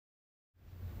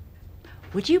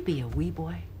Would you be a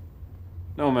Weboy?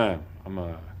 No, ma'am. I'm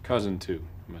a cousin, too.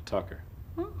 I'm a Tucker.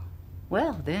 Oh,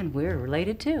 well, then we're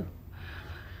related, too.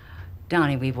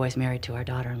 Donnie Weboy's married to our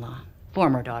daughter-in-law,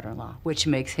 former daughter-in-law, which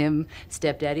makes him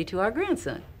stepdaddy to our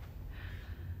grandson.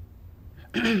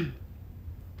 My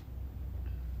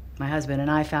husband and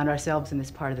I found ourselves in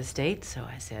this part of the state, so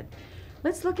I said,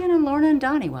 let's look in on Lorna and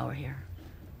Donnie while we're here.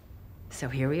 So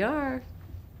here we are.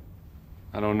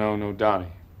 I don't know no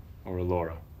Donnie or a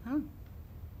Laura. Oh.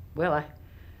 Well, I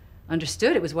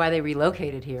understood it was why they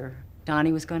relocated here.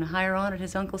 Donnie was going to hire on at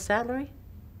his uncle's saddlery.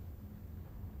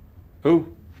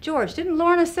 Who? George, didn't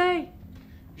Lorna say?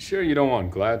 You sure you don't want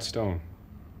Gladstone?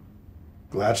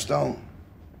 Gladstone?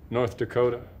 North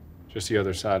Dakota, just the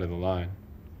other side of the line.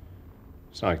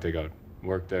 It's not like they got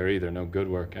work there either, no good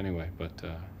work anyway, but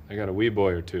they got a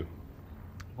Weboy or two.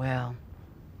 Well,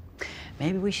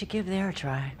 maybe we should give there a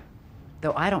try.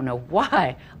 Though I don't know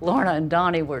why Lorna and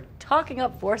Donnie were talking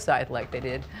up Forsyth like they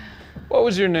did. What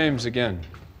was your names again?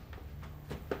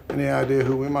 Any idea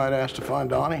who we might ask to find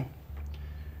Donnie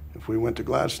if we went to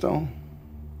Gladstone?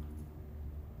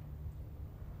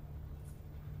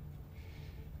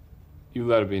 You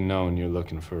let it be known you're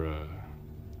looking for a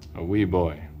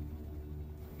Weboy.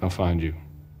 I'll find you.